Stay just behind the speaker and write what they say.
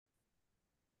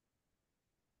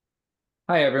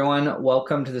Hi, everyone.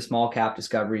 Welcome to the Small Cap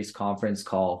Discoveries conference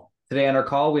call. Today on our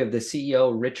call, we have the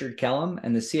CEO, Richard Kellam,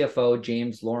 and the CFO,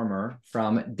 James Lorimer,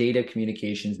 from Data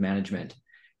Communications Management.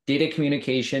 Data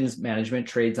Communications Management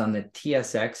trades on the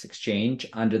TSX exchange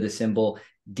under the symbol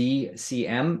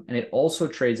DCM, and it also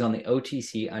trades on the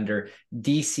OTC under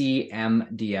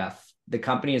DCMDF. The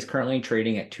company is currently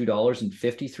trading at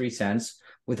 $2.53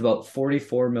 with about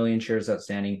 44 million shares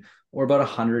outstanding, or about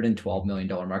 $112 million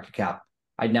market cap.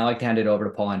 I'd now like to hand it over to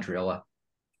Paul Andriola.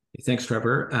 Thanks,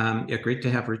 Trevor. Yeah, great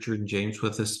to have Richard and James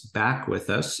back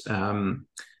with us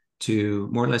to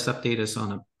more or less update us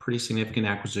on a pretty significant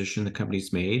acquisition the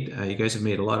company's made. You guys have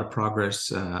made a lot of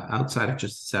progress outside of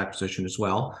just this acquisition as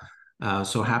well.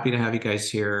 So happy to have you guys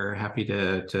here. Happy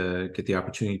to get the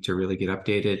opportunity to really get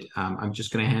updated. I'm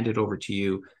just going to hand it over to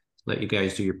you, let you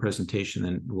guys do your presentation,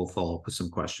 and we'll follow up with some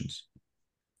questions.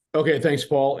 Okay, thanks,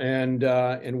 Paul, and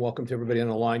welcome to everybody on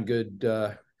the line. Good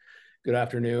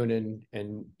afternoon,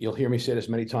 and you'll hear me say this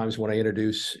many times when I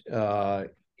introduce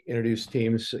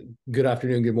teams. Good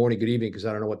afternoon, good morning, good evening, because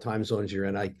I don't know what time zones you're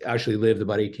in. I actually lived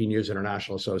about 18 years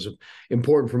international, so it was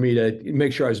important for me to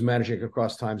make sure I was managing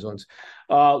across time zones.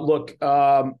 Look,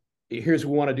 here's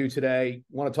what we want to do today. I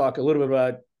want to talk a little bit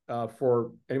about,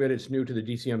 for anybody that's new to the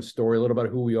DCM story, a little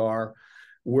about who we are,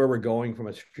 where we're going from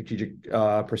a strategic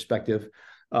perspective.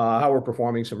 How we're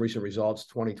performing, some recent results,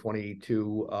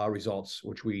 2022 results,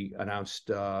 which we announced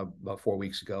about 4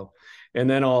 weeks ago. And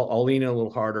then I'll lean in a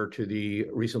little harder to the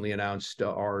recently announced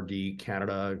RD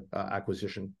Canada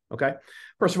acquisition. Okay.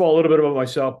 First of all, a little bit about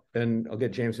myself, and I'll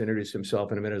get James to introduce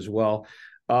himself in a minute as well.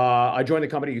 I joined the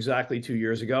company exactly 2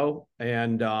 years ago,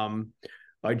 and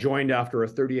I joined after a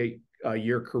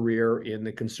 38-year career in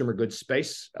the consumer goods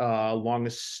space.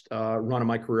 Longest run of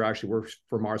my career actually worked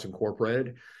for Mars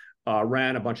Incorporated.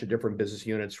 Ran a bunch of different business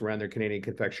units, ran their Canadian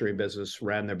confectionery business,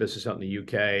 ran their business out in the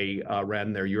UK,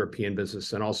 ran their European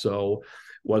business, and also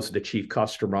was the chief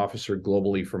customer officer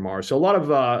globally for Mars. So a lot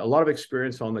of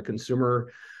experience on the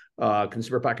consumer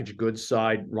packaged goods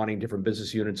side, running different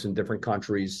business units in different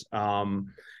countries.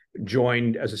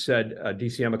 Joined, as I said,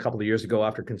 DCM a couple of years ago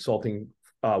after consulting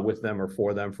with them or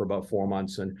for them for about 4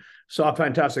 months, and saw a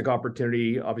fantastic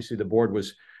opportunity. Obviously, the board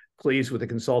was pleased with the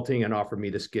consulting and offered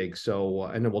me this gig. So,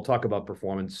 and then we'll talk about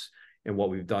performance and what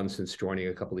we've done since joining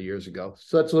a couple of years ago.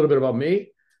 So that's a little bit about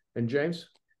me. And James?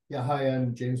 Yeah, hi,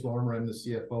 I'm James Lorimer. I'm the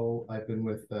CFO. I've been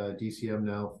with DCM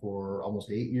now for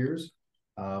almost 8 years.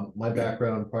 My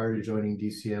background prior to joining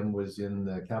DCM was in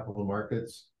the capital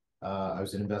markets. I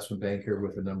was an investment banker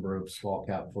with a number of small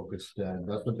cap focused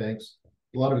investment banks.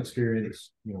 A lot of experience,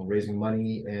 raising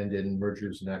money and in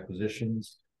mergers and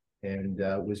acquisitions. And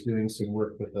was doing some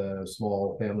work with a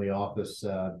small family office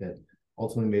that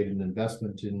ultimately made an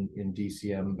investment in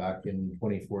DCM back in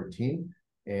 2014.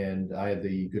 And I had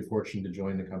the good fortune to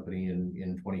join the company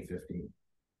in 2015.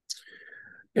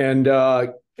 And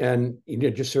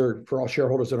just for all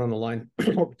shareholders that are on the line,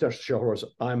 or potential shareholders,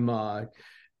 I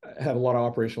have a lot of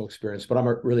operational experience, but I'm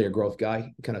really a growth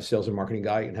guy, kind of sales and marketing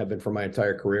guy, and have been for my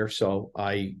entire career. So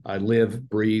I live,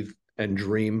 breathe, and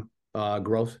dream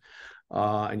growth.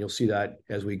 And you'll see that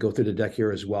as we go through the deck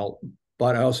here as well.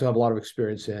 But I also have a lot of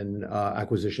experience in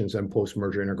acquisitions and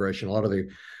post-merger integration. A lot of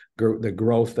the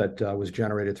growth that was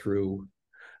generated through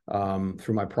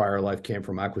my prior life came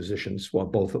from acquisitions, well,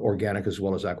 both organic as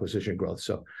well as acquisition growth.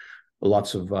 So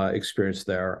lots of experience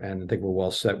there, and I think we're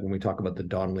well set when we talk about the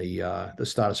Donnelley, the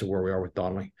status of where we are with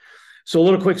Donnelley. So a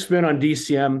little quick spin on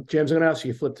DCM. James, I'm going to ask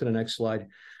you to flip to the next slide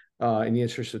in the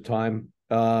interest of time.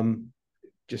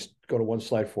 Just go to one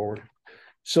slide forward.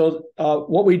 So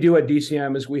what we do at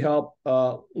DCM is we help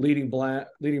leading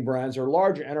brands or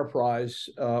large enterprise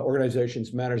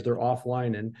organizations manage their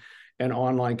offline and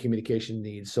online communication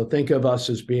needs. So think of us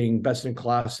as being best in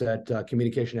class at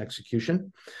communication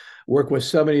execution. Work with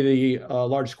 70 of the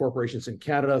largest corporations in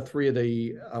Canada, 3 of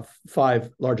the 5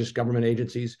 largest government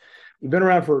agencies. We've been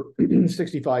around for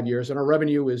 65 years, and our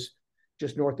revenue is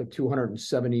just north of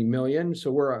 270 million.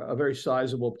 So we're a very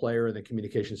sizable player in the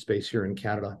communication space here in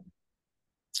Canada.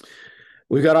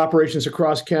 We've got operations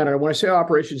across Canada. When I say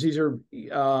operations, these are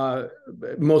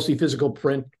mostly physical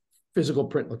print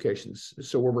locations.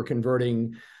 So where we're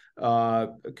converting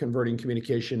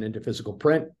communication into physical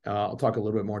print. I'll talk a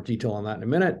little bit more detail on that in a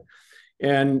minute.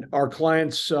 And our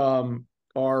clients we've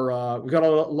got a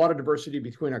lot of diversity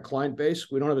between our client base.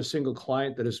 We don't have a single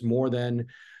client that is more than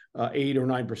 8 or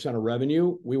 9% of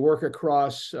revenue. We work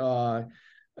across 8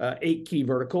 key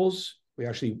verticals. We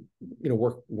actually,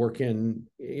 work in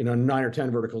 9 or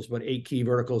 10 verticals, but 8 key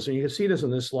verticals. And you can see this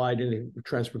on this slide in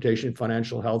transportation,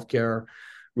 financial, healthcare,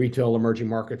 retail, emerging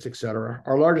markets, et cetera.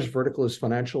 Our largest vertical is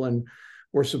financial, and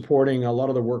we're supporting a lot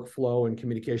of the workflow and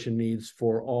communication needs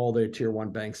for all the tier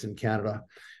one banks in Canada.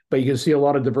 But you can see a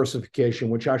lot of diversification,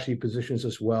 which actually positions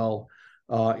us well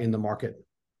in the market.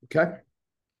 Okay.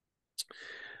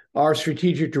 Our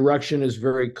strategic direction is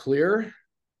very clear.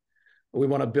 We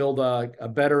want to build a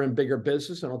better and bigger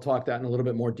business, and I'll talk that in a little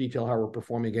bit more detail how we're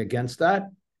performing against that.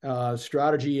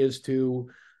 Strategy is to,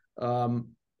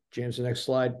 James, the next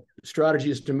slide.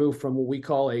 Strategy is to move from what we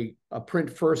call a print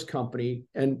first company.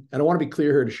 And I want to be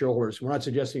clear here to shareholders. We're not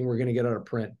suggesting we're going to get out of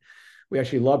print. We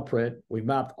actually love print. We've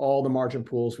mapped all the margin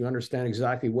pools. We understand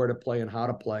exactly where to play and how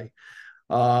to play.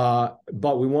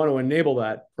 But we want to enable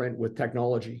that print with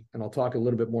technology. And I'll talk a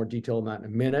little bit more detail on that in a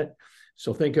minute.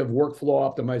 So think of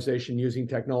workflow optimization using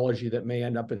technology that may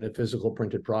end up in a physical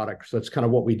printed product. So that's kind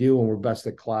of what we do, and we're best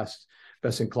in class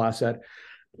at.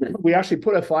 We actually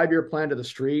put a 5-year plan to the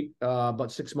street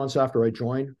about 6 months after I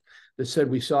joined that said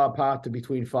we saw a path to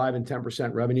between 5 and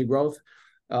 10% revenue growth,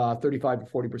 35 to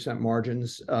 40%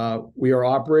 margins. We are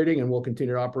operating and will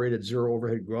continue to operate at zero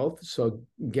overhead growth. So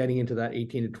getting into that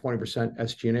 18 to 20%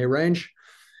 SG&A range,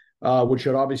 which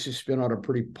should obviously spin out a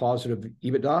pretty positive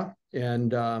EBITDA.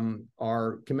 And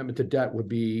our commitment to debt would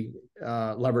be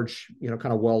leverage,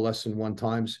 kind of well less than 1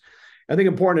 times. I think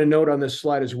important to note on this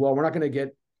slide as well, we're not going to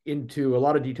get into a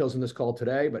lot of details in this call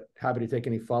today, but happy to take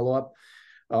any follow-up.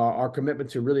 Our commitment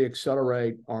to really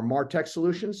accelerate our MarTech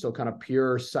solutions, so kind of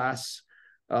pure SaaS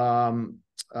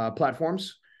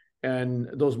platforms. And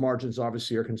those margins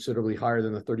obviously are considerably higher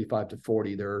than the 35 to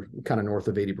 40. They're kind of north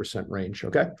of 80% range,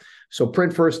 okay? So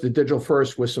print first, the digital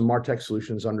first with some MarTech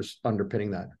solutions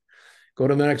underpinning that. Go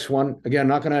to the next one. Again,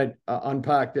 not going to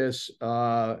unpack this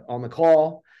on the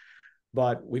call,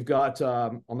 but we've got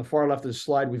on the far left of the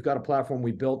slide, we've got a platform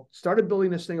we started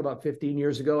building this thing about 15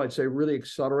 years ago. I'd say really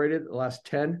accelerated the last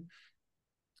 10.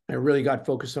 I really got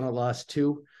focused on the last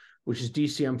 2, which is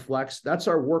DCM Flex. That's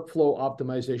our workflow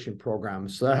optimization program.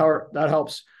 So that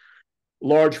helps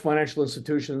large financial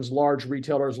institutions, large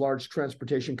retailers, large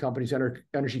transportation companies,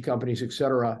 energy companies, et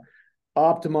cetera,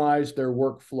 optimize their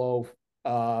workflow,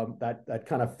 that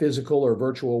kind of physical or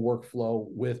virtual workflow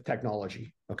with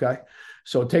technology. Okay.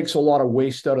 So it takes a lot of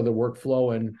waste out of the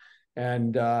workflow,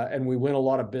 and we win a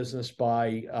lot of business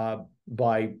by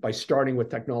starting with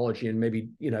technology and maybe,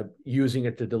 using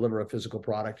it to deliver a physical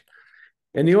product.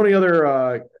 And the only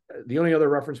other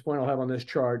reference point I'll have on this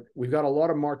chart, we've got a lot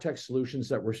of MarTech solutions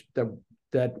that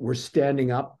we're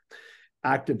standing up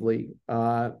actively.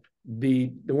 The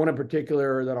one in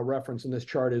particular that I'll reference in this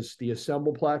chart is the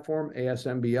Assemble platform,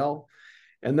 ASMBL.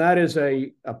 And that is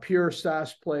a pure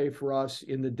SaaS play for us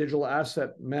in the digital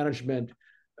asset management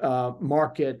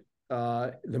market,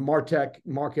 the MarTech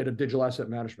market of digital asset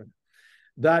management.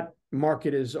 That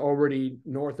market is already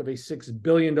north of a $6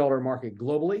 billion market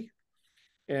globally.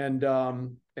 And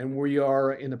we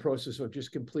are in the process of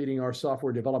just completing our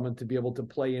software development to be able to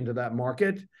play into that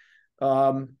market.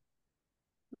 That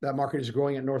market is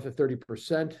growing at north of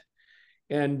 30%.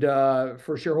 And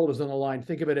for shareholders on the line,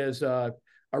 think of it as a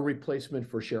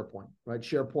replacement for SharePoint, right?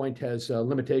 SharePoint has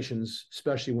limitations,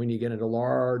 especially when you get into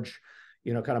large,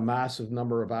 kind of massive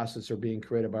number of assets are being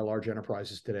created by large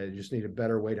enterprises today. They just need a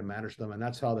better way to manage them. And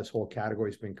that's how this whole category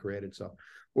has been created. So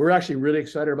we're actually really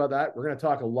excited about that. We're going to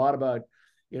talk a lot about,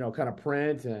 kind of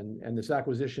print and this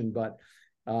acquisition, but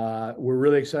we're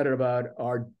really excited about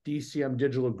our DCM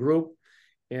digital group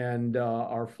and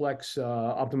our Flex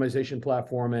optimization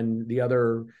platform and the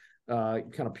other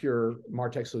kind of pure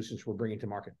MarTech solutions we're bringing to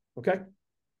market. Okay.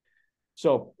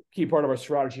 So key part of our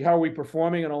strategy, how are we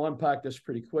performing? And I'll unpack this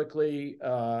pretty quickly.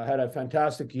 Had a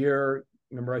fantastic year.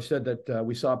 Remember I said that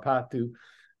we saw a path to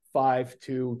 5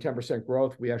 to 10%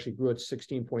 growth. We actually grew at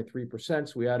 16.3%.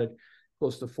 So we added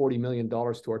close to $40 million to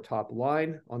our top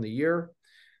line on the year.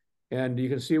 And you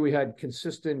can see we had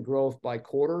consistent growth by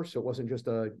quarter. So it wasn't just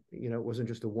a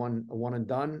one and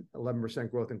done,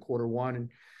 11% growth in quarter 1.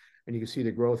 And you can see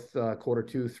the growth quarter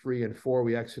 2, 3, and 4.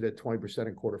 We exited 20%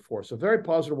 in quarter 4. So very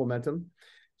positive momentum.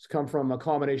 It's come from a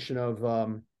combination of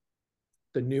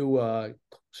the new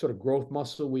sort of growth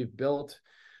muscle we've built,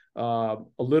 a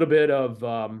little bit of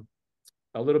a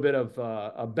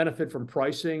benefit from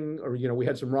pricing, or we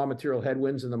had some raw material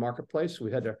headwinds in the marketplace.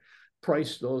 We had to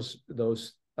price those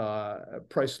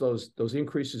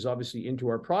increases obviously into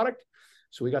our product.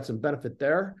 So we got some benefit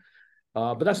there.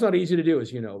 But that's not easy to do,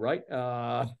 as you know, right?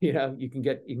 You can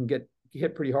get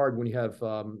hit pretty hard when you have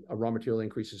raw material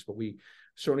increases, but we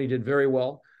certainly did very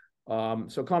well.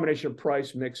 So a combination of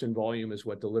price, mix, and volume is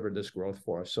what delivered this growth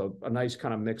for us. So a nice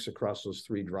kind of mix across those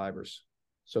 3 drivers.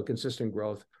 So consistent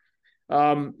growth.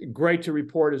 Great to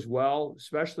report as well,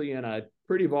 especially in a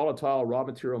pretty volatile raw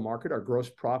material market. Our gross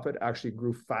profit actually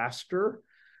grew faster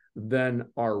than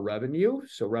our revenue.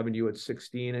 So revenue at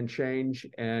 16 and change,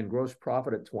 and gross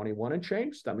profit at 21 and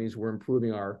change. That means we're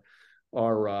improving our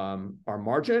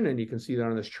margin, and you can see that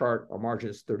on this chart. Our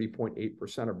margin is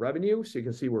 30.8% of revenue. So you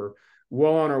can see we're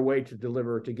well on our way to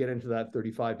get into that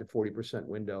 35 to 40%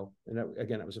 window. And that,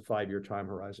 again, it was a 5-year time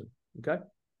horizon. Okay.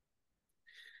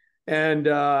 And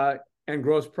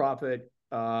gross profit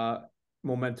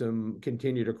momentum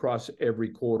continued across every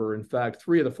quarter. In fact,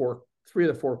 three of the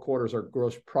four quarters, our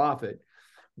gross profit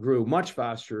grew much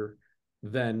faster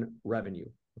than revenue.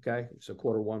 Okay, so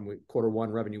quarter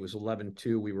one revenue was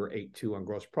 11.2. We were 8.2 on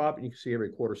gross profit. You can see every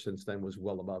quarter since then was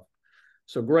well above.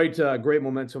 So great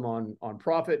momentum on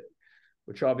profit,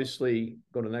 which obviously,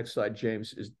 go to the next slide,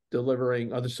 James, is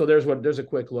delivering. So there's a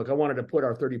quick look. I wanted to put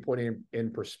our 30.8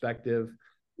 in perspective.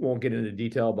 Won't get into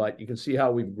detail, but you can see how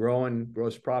we've grown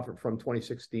gross profit from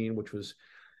 2016, which was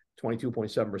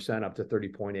 22.7%, up to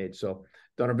 30.8. So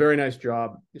done a very nice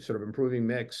job sort of improving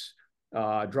mix,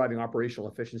 driving operational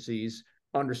efficiencies,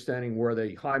 understanding where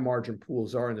the high margin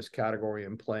pools are in this category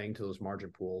and playing to those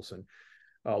margin pools, and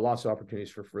lots of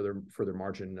opportunities for further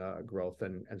margin growth.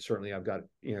 And certainly I've got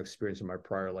experience in my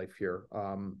prior life here.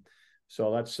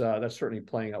 So that's certainly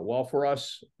playing out well for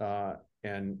us.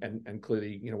 And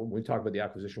clearly, when we talk about the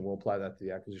acquisition, we'll apply that to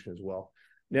the acquisition as well.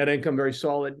 Net income very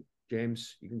solid.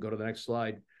 James, you can go to the next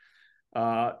slide.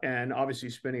 And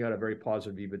obviously spinning out a very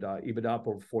positive EBITDA up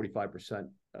over 45%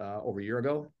 over a year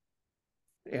ago.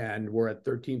 And we're at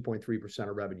 13.3%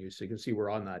 of revenue. So you can see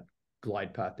we're on that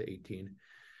glide path to 18.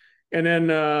 And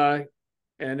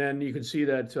then you can see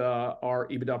that our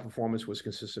EBITDA performance was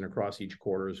consistent across each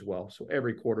quarter as well. So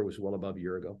every quarter was well above a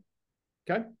year ago.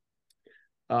 Okay.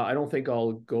 I don't think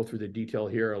I'll go through the detail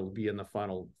here. It'll be in the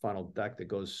final deck that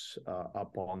goes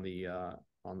up on the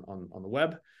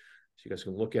web, so you guys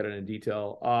can look at it in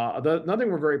detail. Another thing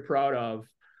we're very proud of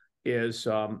is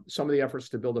some of the efforts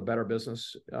to build a better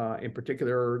business. In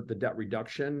particular, the debt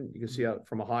reduction. You can see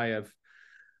from a high of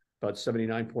about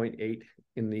 79.8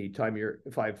 in the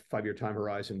five-year time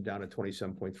horizon down to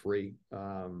 27.3.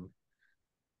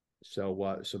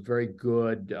 So very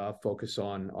good focus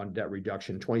on debt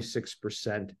reduction,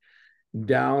 26%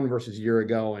 down versus a year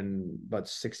ago, and about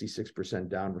 66%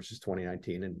 down versus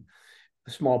 2019. And a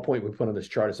small point we put on this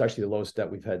chart, it's actually the lowest debt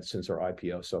we've had since our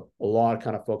IPO. So a lot of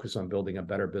kind of focus on building a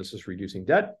better business, reducing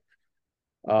debt,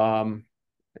 and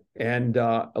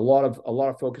a lot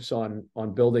of focus on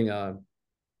building a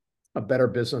better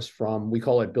business we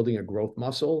call it building a growth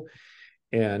muscle,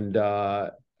 and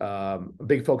a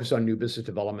big focus on new business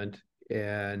development.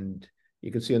 And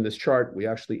you can see in this chart, we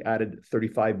actually added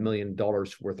 $35 million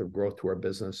worth of growth to our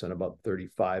business and about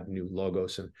 35 new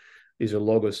logos. And these are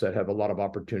logos that have a lot of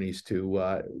opportunities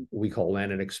to, we call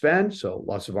land and expand. So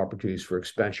lots of opportunities for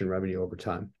expansion revenue over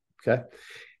time. Okay.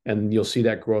 And you'll see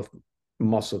that growth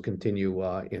muscle continue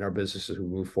in our business as we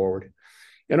move forward.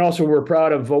 And also, we're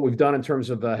proud of what we've done in terms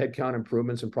of headcount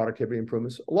improvements and productivity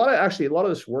improvements. A lot of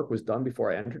this work was done before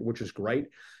I entered, which is great.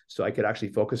 So I could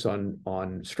actually focus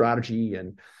on strategy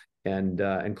and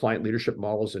client leadership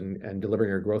models and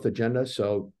delivering our growth agenda.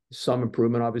 So some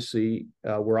improvement, obviously.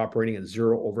 We're operating at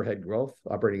zero overhead growth,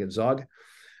 operating at ZOG,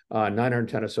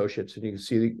 910 associates. And you can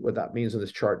see what that means in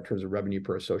this chart in terms of revenue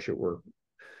per associate.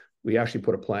 We actually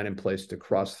put a plan in place to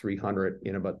cross 300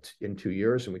 in 2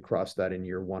 years, and we crossed that in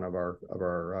year one of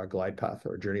our glide path,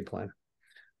 our journey plan.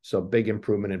 So big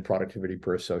improvement in productivity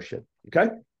per associate. Okay.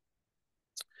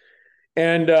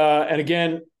 And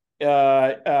again,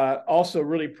 also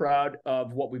really proud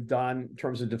of what we've done in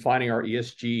terms of defining our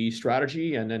ESG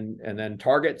strategy and then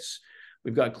targets.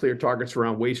 We've got clear targets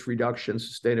around waste reduction,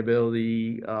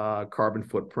 sustainability, carbon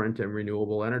footprint, and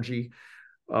renewable energy.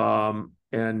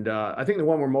 And I think the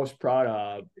one we're most proud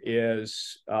of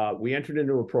is we entered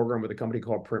into a program with a company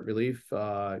called Print Relief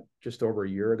just over a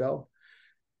year ago.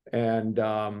 And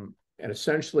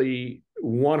essentially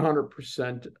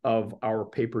 100% of our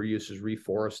paper use is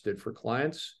reforested for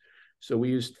clients. So we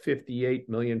used 58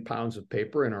 million pounds of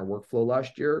paper in our workflow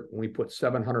last year. We put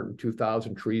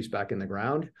 702,000 trees back in the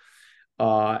ground.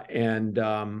 And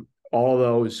all of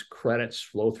those credits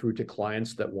flow through to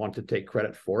clients that want to take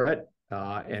credit for it.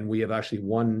 And we have actually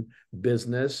won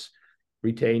business,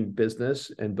 retained business,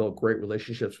 and built great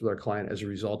relationships with our client as a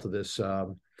result of this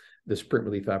Print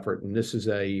Relief effort. And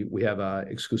we have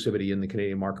exclusivity in the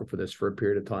Canadian market for this for a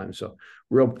period of time. So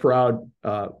real proud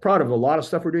of a lot of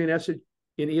stuff we're doing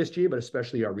in ESG, but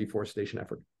especially our reforestation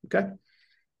effort. Okay.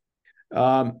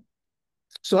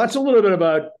 So that's a little bit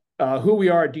about who we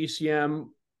are at DCM,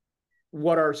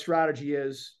 what our strategy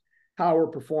is, how we're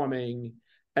performing,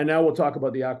 And now we'll talk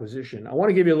about the acquisition. I want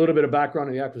to give you a little bit of background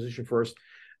on the acquisition first.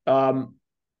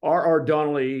 R.R.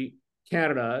 Donnelley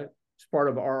Canada is part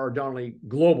of R.R. Donnelley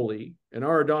globally, and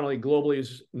R.R. Donnelley globally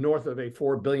is north of a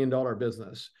 $4 billion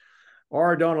business.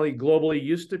 R.R. Donnelley globally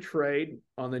used to trade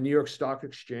on the New York Stock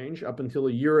Exchange up until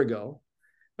a year ago.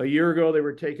 A year ago, they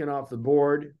were taken off the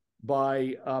board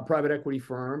by a private equity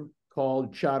firm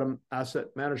called Chatham Asset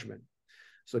Management.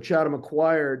 So Chatham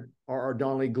acquired R.R.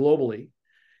 Donnelley globally.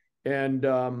 And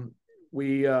a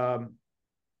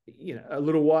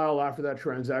little while after that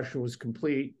transaction was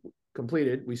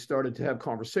completed, we started to have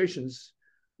conversations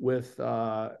with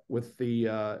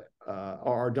the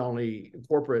R.R. Donnelley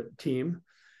corporate team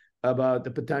about the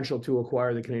potential to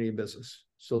acquire the Canadian business.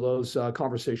 So those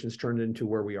conversations turned into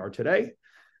where we are today,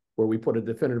 where we put a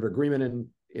definitive agreement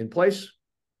in place,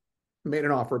 made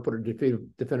an offer, put a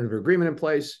definitive agreement in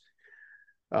place.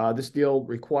 This deal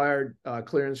required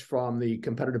clearance from the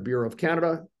Competitive Bureau of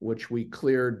Canada, which we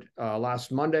cleared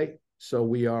last Monday. So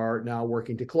we are now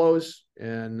working to close,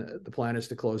 and the plan is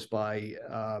to close by,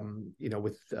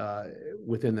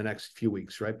 within the next few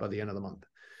weeks, right, by the end of the month.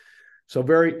 So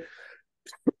very,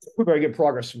 very good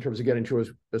progress in terms of getting to us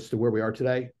as to where we are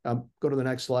today. Go to the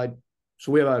next slide.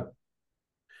 So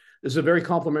this is a very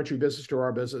complementary business to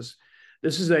our business.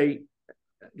 This is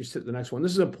just hit the next one.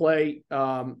 This is a play.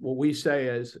 What we say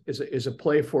is a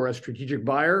play for a strategic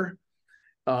buyer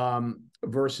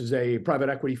versus a private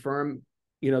equity firm.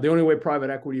 The only way private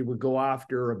equity would go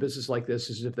after a business like this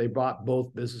is if they bought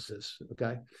both businesses.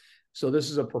 Okay, so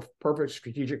this is a perfect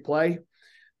strategic play.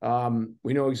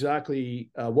 We know exactly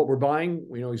what we're buying.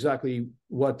 We know exactly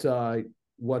what Donnelley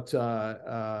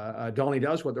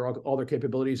does, what all their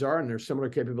capabilities are, and their similar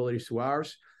capabilities to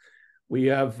ours. We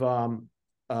have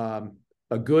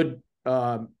a good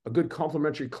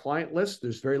complementary client list.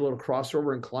 There's very little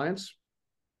crossover in clients,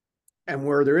 and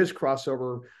where there is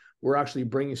crossover, we're actually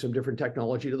bringing some different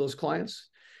technology to those clients.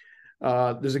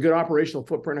 There's a good operational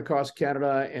footprint across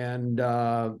Canada, and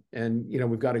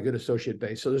we've got a good associate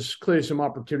base. So there's clearly some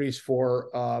opportunities for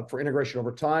integration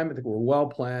over time. I think we're well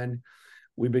planned.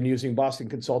 We've been using Boston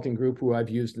Consulting Group, who I've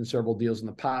used in several deals in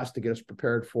the past, to get us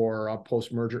prepared for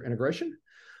post-merger integration.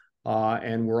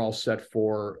 And we're all set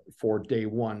for day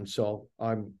one. So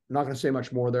I'm not going to say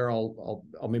much more there. I'll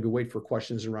maybe wait for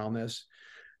questions around this.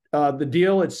 The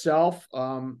deal itself,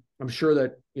 I'm sure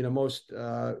that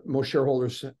most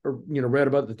shareholders read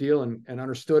about the deal and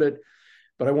understood it,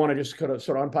 but I want to just kind of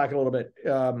sort of unpack it a little bit.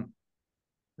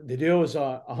 The deal is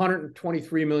a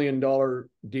 $123 million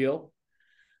deal,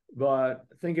 but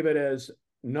think of it as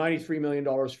 $93 million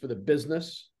for the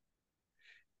business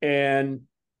and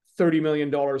 $30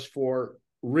 million for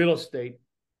real estate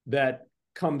that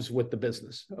comes with the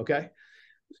business. Okay.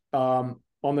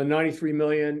 On the 93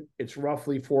 million, it's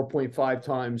roughly 4.5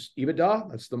 times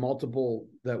EBITDA. That's the multiple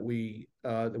that we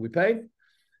paid.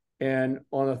 And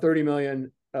on the 30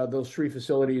 million, those three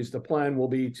facilities, the plan will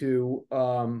be to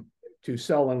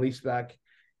sell and lease back,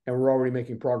 and we're already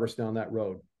making progress down that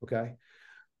road. Okay.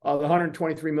 The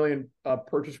 123 million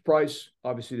purchase price,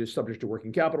 obviously, is subject to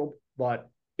working capital, but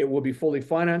it will be fully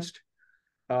financed.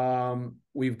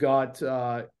 We've got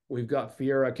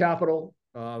Fiera Capital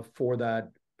for that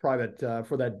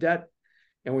debt,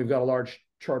 and we've got a large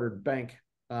chartered bank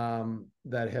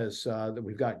that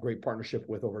we've got great partnership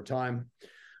with over time.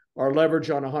 Our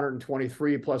leverage on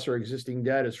 123 plus our existing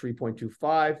debt is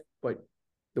 3.25, but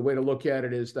the way to look at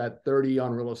it is that 30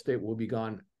 on real estate will be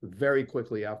gone very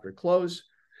quickly after close.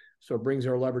 So it brings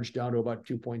our leverage down to about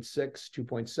 2.6,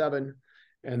 2.7.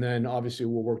 And then obviously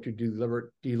we'll work to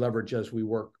deleverage as we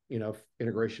work,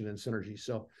 integration and synergy.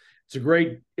 So it's a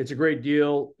great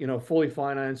deal, fully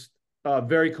financed,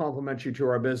 very complementary to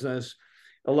our business,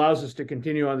 allows us to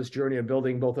continue on this journey of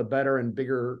building both a better and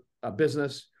bigger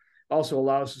business. Also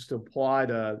allows us to apply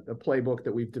the playbook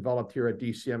that we've developed here at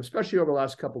DCM, especially over the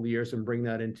last couple of years, and bring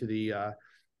that into the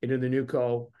new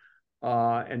co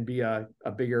and be a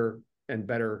bigger and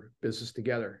better business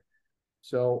together.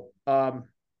 So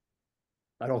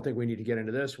I don't think we need to get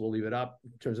into this. We'll leave it up.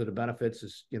 In terms of the benefits,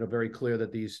 it's very clear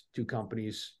that these two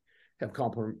companies have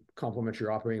complementary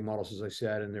operating models, as I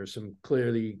said, and there's some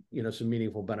clearly some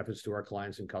meaningful benefits to our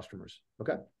clients and customers.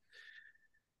 Okay.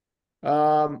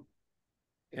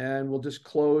 And we'll just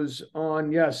close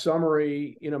on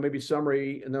summary, maybe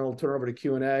summary, and then we'll turn over to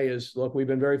Q&A. Is look, we've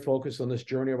been very focused on this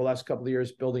journey over the last couple of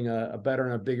years, building a better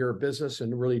and a bigger business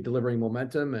and really delivering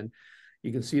momentum. And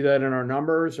you can see that in our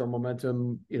numbers, our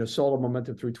momentum, solid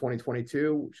momentum through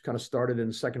 2022, which kind of started in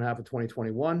the second half of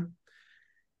 2021.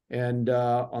 And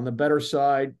on the better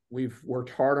side, we've worked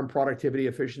hard on productivity,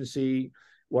 efficiency.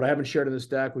 What I haven't shared in this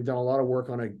deck, we've done a lot of work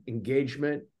on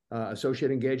engagement,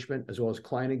 associate engagement as well as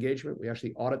client engagement. We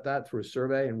actually audit that through a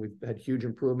survey, and we've had huge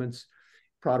improvements.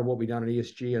 Proud of what we've done in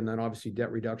ESG, and then obviously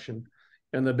debt reduction.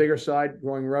 And the bigger side,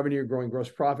 growing revenue, growing gross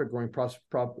profit, growing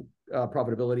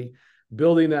profitability,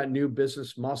 building that new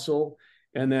business muscle.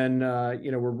 And then,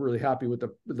 we're really happy with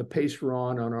the pace we're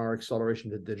on our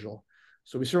acceleration to digital.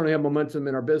 So we certainly have momentum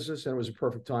in our business, and it was a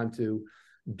perfect time to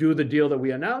do the deal that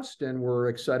we announced, and we're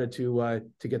excited to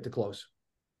get to close.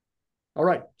 All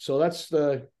right, so that's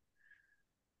the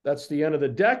end of the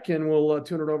deck, and we'll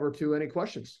turn it over to any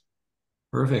questions.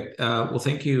 Perfect. Well,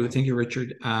 thank you,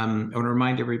 Richard. I want to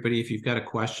remind everybody, if you've got a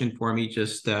question for me,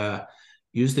 just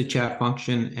use the chat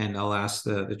function, and I'll ask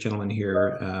the gentleman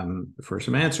here for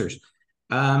some answers.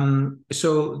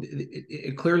 So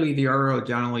clearly the R.R.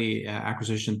 Donnelley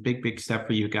acquisition, big step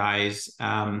for you guys.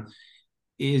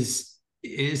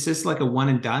 Is this like a one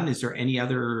and done? Is there any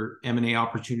other M&A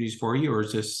opportunities for you, or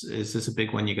is this a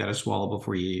big one you got to swallow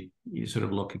before you sort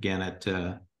of look again at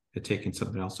taking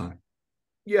something else on?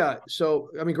 Yeah, so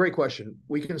I mean, great question.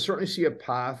 We can certainly see a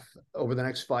path over the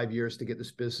next 5 years to get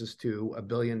this business to $1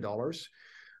 billion.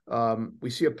 We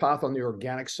see a path on the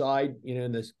organic side,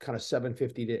 in this kind of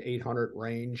 750 to 800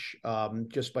 range,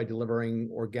 just by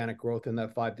delivering organic growth in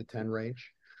that 5 to 10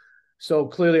 range. So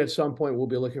clearly, at some point, we'll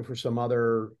be looking for some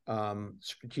other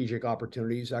strategic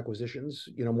opportunities, acquisitions,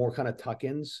 more kind of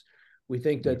tuck-ins. We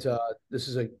think that this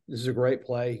is a great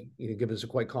play. Give us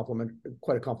quite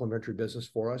a complementary business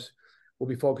for us. We'll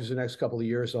be focused the next couple of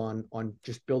years on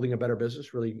just building a better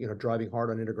business, really, driving hard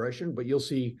on integration. But you'll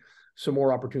see some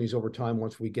more opportunities over time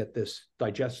once we get this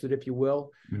digested, if you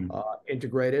will,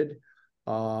 integrated,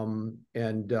 and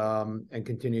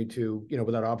continue to,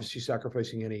 without obviously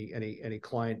sacrificing any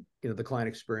client, the client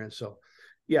experience. So,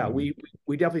 yeah, we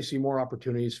definitely see more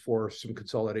opportunities for some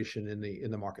consolidation in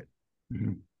the market.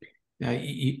 Mm-hmm. Now,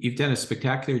 you've done a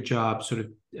spectacular job sort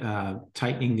of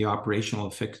tightening the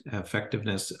operational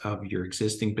effectiveness of your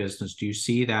existing business. Do you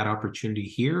see that opportunity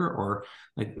here, or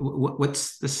like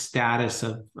what's the status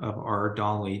of R.R.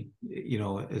 Donnelley,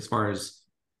 as far as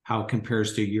how it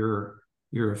compares to your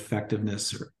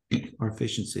effectiveness or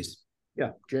efficiencies?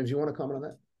 Yeah, James, you want to comment on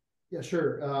that? Yeah,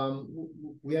 sure.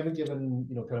 We haven't given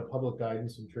kind of public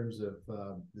guidance in terms of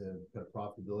the kind of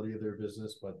profitability of their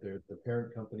business, but the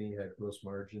parent company had gross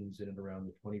margins in and around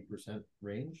the 20%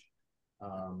 range.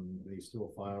 They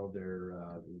still file their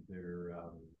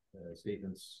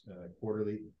statements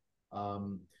quarterly.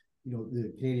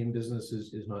 The Canadian business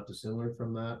is not dissimilar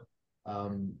from that.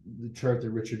 The chart that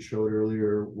Richard showed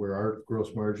earlier, where our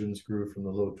gross margins grew from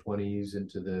the low 20s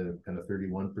into the kind of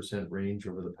 31% range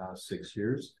over the past 6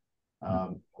 years.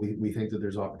 We think that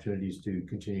there's opportunities to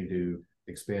continue to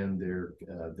expand their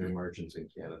margins in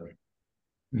Canada.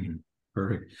 Mm-hmm.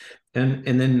 Perfect.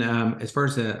 And then as far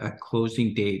as a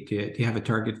closing date, do you have a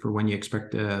target for when you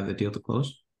expect the deal to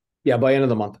close? Yeah, by end of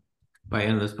the month. By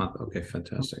end of this month. Okay,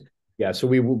 fantastic. Yeah, so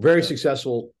we were very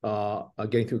successful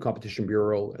getting through Competition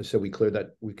Bureau, and so we cleared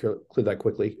that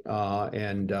quickly,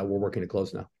 and we're working to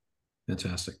close now.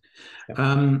 Fantastic.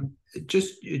 Yeah.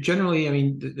 Just generally, I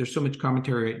mean, there's so much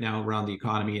commentary right now around the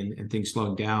economy and things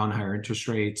slowing down, higher interest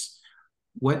rates.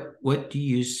 What do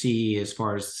you see as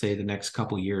far as, say, the next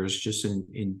couple of years, just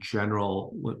in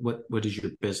general? What does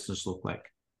your business look like?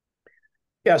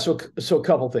 Yeah, so a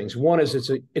couple of things. One is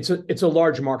it's a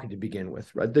large market to begin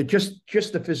with, right?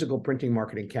 Just the physical printing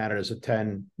market in Canada is a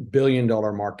 $10 billion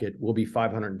market. Will be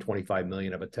 $525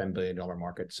 million of a $10 billion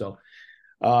market. So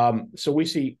we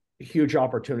see huge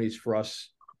opportunities for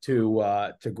us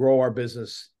to grow our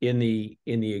business in the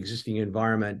existing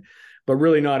environment, but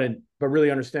really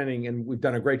understanding, and we've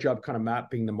done a great job kind of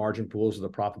mapping the margin pools or the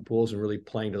profit pools and really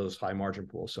playing to those high margin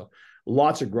pools. So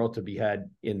lots of growth to be had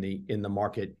in the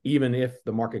market, even if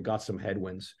the market got some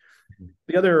headwinds.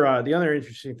 The other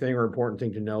interesting thing or important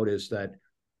thing to note is that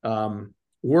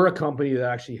we're a company that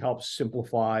actually helps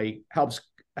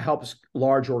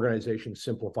large organizations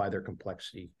simplify their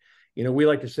complexity. We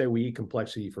like to say we eat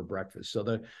complexity for breakfast. So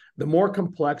the more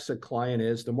complex a client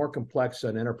is, the more complex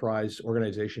an enterprise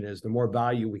organization is, the more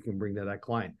value we can bring to that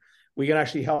client. We can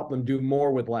actually help them do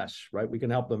more with less, right? We can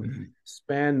help them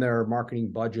expand their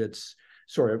marketing budgets,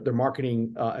 their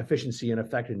marketing efficiency and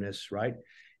effectiveness, right?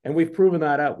 And we've proven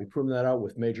that out. We've proven that out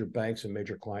with major banks and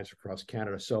major clients across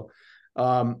Canada. So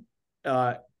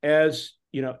as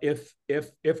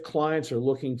if clients are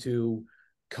looking to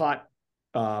cut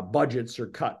budgets or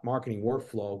cut marketing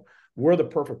workflow, we're the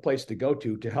perfect place to go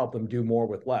to help them do more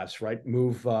with less, right?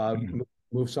 Move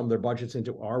some of their budgets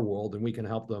into our world, and we can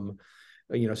help them,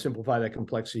 simplify that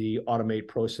complexity, automate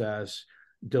process,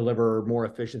 deliver more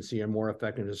efficiency and more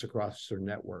effectiveness across their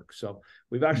network. So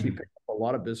we've actually picked up a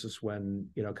lot of business when,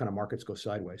 kind of markets go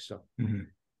sideways. So,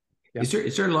 yeah.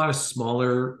 Is there a lot of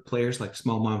smaller players, like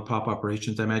small mom and pop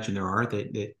operations? I imagine there are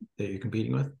that you're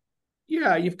competing with.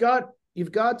 Yeah, you've got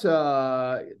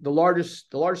the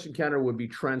largest in Canada would be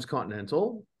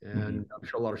Transcontinental, and I'm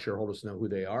sure a lot of shareholders know who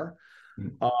they are.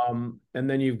 And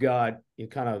then you've got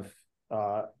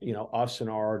us and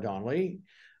R. Donnelley.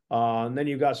 And then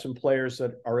you've got some players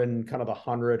that are in kind of the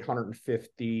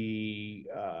 150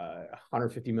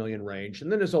 million range. And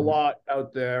then there's a lot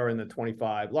out there in the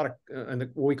 25, a lot of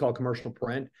what we call commercial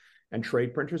print and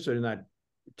trade printers are in that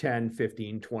 10,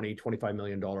 15, 20, $25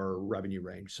 million revenue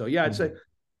range. So yeah,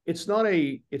 it's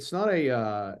certainly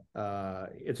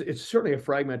a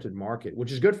fragmented market,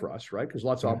 which is good for us, right? Because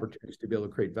lots of opportunities to be able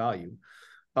to create value.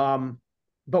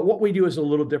 But what we do is a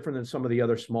little different than some of the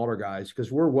other smaller guys,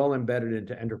 because we're well embedded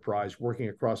into enterprise, working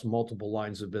across multiple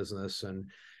lines of business and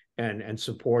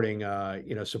supporting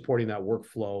that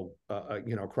workflow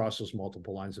across those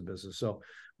multiple lines of business. So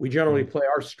we generally play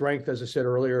our strength, as I said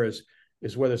earlier, is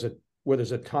where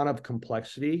there's a ton of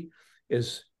complexity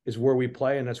is where we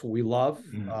play, and that's what we love,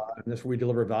 and that's where we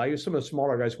deliver value. Some of the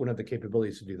smaller guys wouldn't have the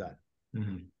capabilities to do that.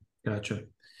 Gotcha.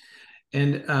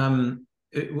 And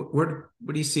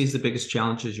what do you see as the biggest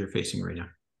challenges you're facing right now?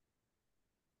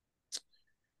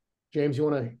 James, you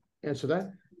want to answer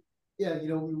that? Yeah,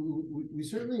 we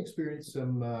certainly experienced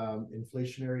some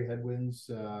inflationary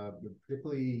headwinds,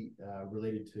 particularly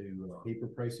related to paper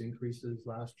price increases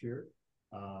last year.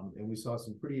 And we saw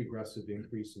some pretty aggressive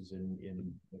increases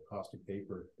in the cost of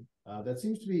paper. That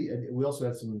seems to be, we also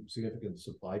had some significant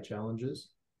supply challenges.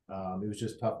 It was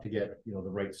just tough to get, the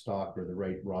right stock or the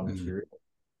right raw material.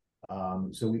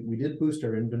 So we did boost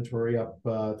our inventory up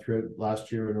throughout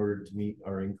last year in order to meet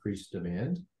our increased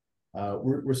demand.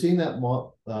 We're seeing that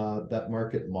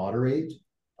market moderate.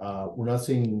 We're not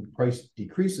seeing price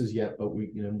decreases yet, but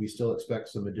we still expect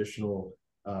some additional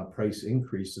price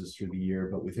increases through the year,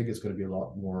 but we think it's going to be a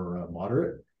lot more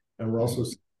moderate. And we're also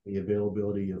seeing the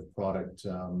availability of product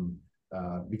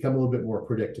become a little bit more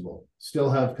predictable. Still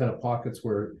have kind of pockets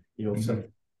where some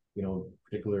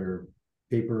particular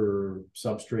paper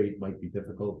substrate might be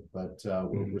difficult, but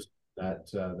we're seeing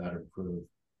that improve.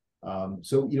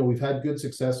 So we've had good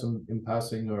success in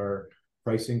passing our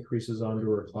price increases on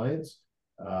to our clients.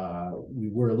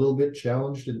 We were a little bit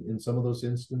challenged in some of those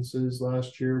instances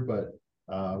last year, but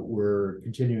we're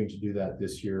continuing to do that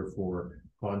this year for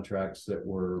contracts that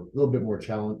were a little bit more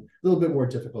challenged, a little bit more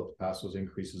difficult to pass those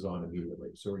increases on immediately.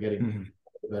 So we're getting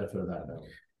the benefit of that now.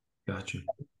 Gotcha.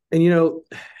 And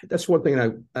that's one thing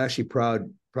I'm actually proud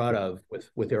of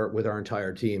with our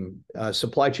entire team.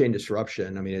 Supply chain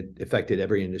disruption, I mean, it affected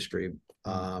every industry,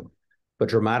 but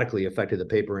dramatically affected the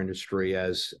paper industry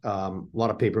as a lot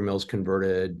of paper mills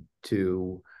converted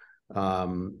to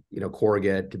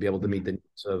corrugate to be able to meet the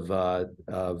needs of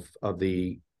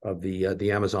the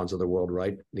Amazons of the world,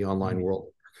 right? The online world.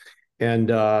 And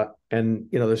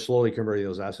they're slowly converting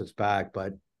those assets back.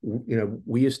 But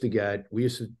we used to get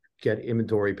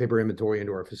paper inventory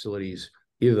into our facilities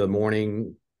either the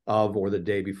morning of or the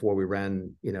day before we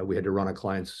had to run a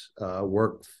client's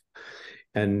work.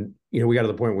 And we got to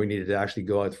the point where we needed to actually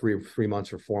go out 3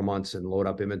 months or 4 months and load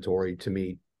up inventory to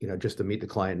meet just to meet the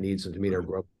client needs and to meet our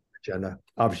growth agenda.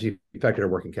 Obviously affected our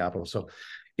working capital. So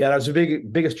yeah, that was the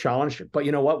biggest challenge. But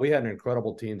you know what? We had an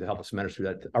incredible team to help us manage through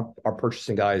that. Our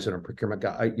purchasing guys and our procurement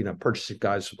guys, purchasing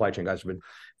guys, supply chain guys have been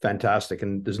fantastic.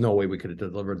 And there's no way we could have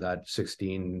delivered that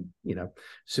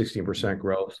 16%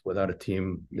 growth without a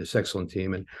team, this excellent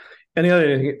team. And the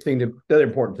other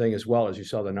important thing as well, as you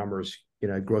saw the numbers,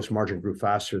 gross margin grew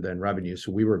faster than revenue.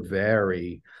 So we were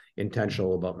very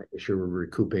intentional about making sure we're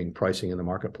recouping pricing in the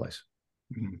marketplace.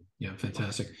 Yeah,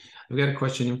 fantastic. I've got a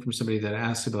question in from somebody that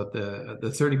asks about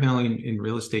the 30 million in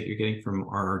real estate you're getting from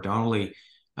R. Donnelley.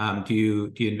 Do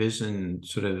you envision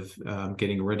sort of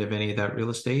getting rid of any of that real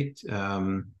estate,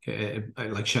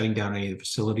 like shutting down any of the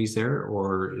facilities there,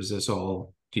 or is this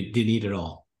all? Do you need it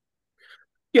all?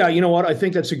 Yeah, you know what? I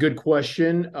think that's a good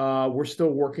question. We're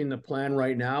still working the plan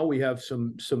right now. We have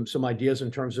some ideas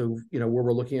in terms of where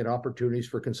we're looking at opportunities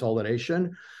for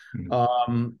consolidation.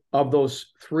 Of those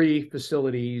 3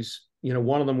 facilities,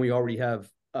 one of them we already have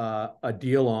a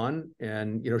deal on,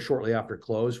 and shortly after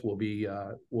close we'll be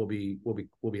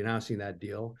announcing that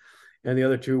deal. And the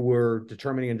other 2 we're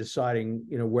determining and deciding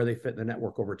where they fit in the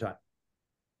network over time.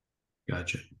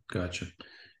 Gotcha.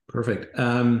 Perfect.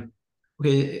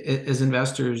 Okay, as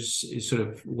investors sort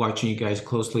of watching you guys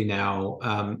closely now,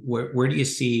 where do you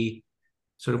see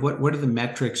sort of what are the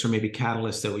metrics or maybe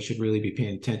catalysts that we should really be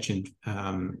paying attention,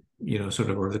 sort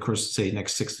of over the course of, say,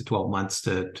 next 6 to 12 months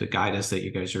to guide us that you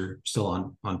guys are still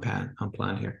on plan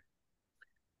here?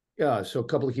 Yeah, so a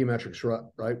couple of key metrics,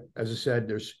 right? As I said,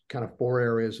 there's kind of 4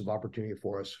 areas of opportunity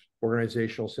for us: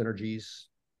 organizational synergies,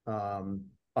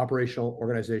 operational,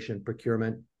 organization,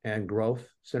 procurement, and growth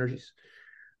synergies.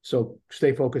 So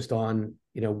stay focused on,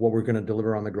 what we're going to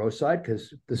deliver on the growth side,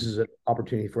 because this is an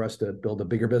opportunity for us to build a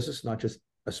bigger business, not just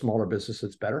a smaller business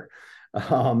that's better.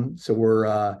 So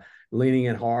we're leaning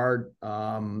in hard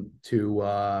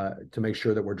to make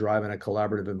sure that we're driving a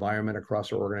collaborative environment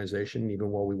across our organization, even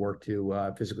while we work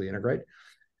to physically integrate.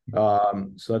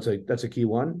 So that's a key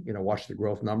one. Watch the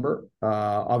growth number.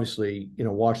 Obviously,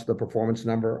 watch the performance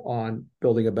number on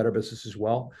building a better business as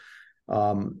well.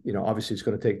 Obviously, it's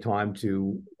going to take time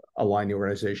to align the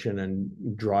organization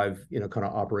and drive, kind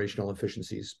of operational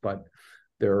efficiencies, but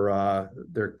they're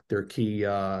key.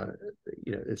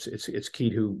 It's key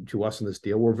to us in this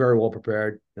deal. We're very well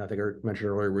prepared. And I think I mentioned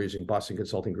earlier, we're using Boston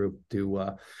Consulting Group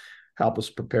to help us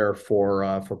prepare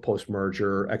for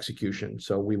post-merger execution.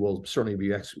 So we will certainly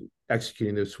be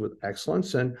executing this with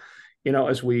excellence. And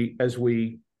as we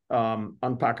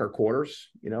unpack our quarters,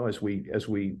 as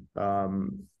we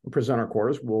present our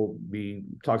quarters, we'll be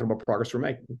talking about progress we're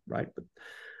making, right? But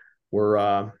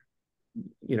we're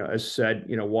as said,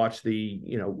 watch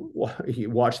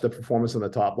the performance on the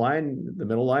top line, the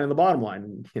middle line, and the bottom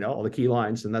line. All the key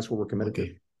lines, and that's what we're committed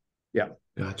to. Yeah,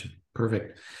 gotcha.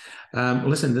 Perfect.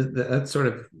 Listen, that sort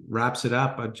of wraps it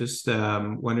up. I'm just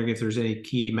wondering if there's any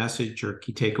key message or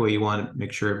key takeaway you want to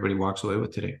make sure everybody walks away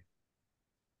with today.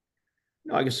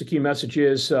 No, I guess the key message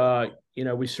is,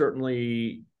 we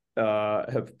certainly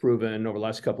have proven over the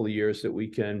last couple of years that we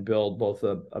can build both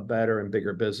a better and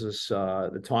bigger business.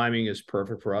 The timing is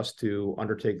perfect for us to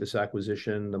undertake this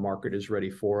acquisition. The market is ready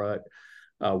for it.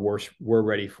 We're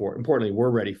ready for it. Importantly, we're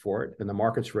ready for it, and the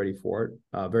market's ready for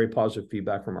it. Very positive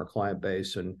feedback from our client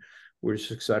base, and we're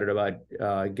just excited about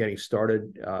getting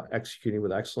started, executing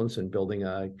with excellence, and building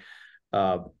a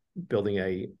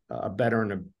better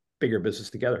and a bigger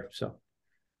business together. So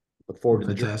look forward to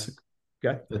the journey.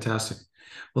 Okay. Fantastic.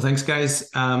 Well, thanks, guys.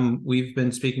 We've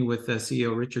been speaking with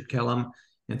CEO Richard Kellam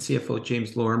and CFO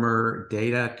James Lorimer,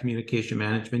 Data Communication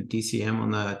Management, DCM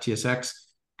on the TSX.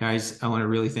 Guys, I want to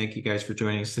really thank you guys for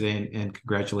joining us today, and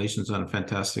congratulations on a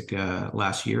fantastic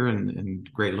last year and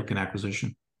great looking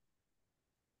acquisition.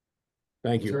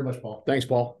 Thank you very much, Paul. Thanks,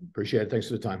 Paul. Appreciate it. Thanks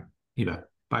for the time. You bet.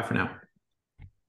 Bye for now.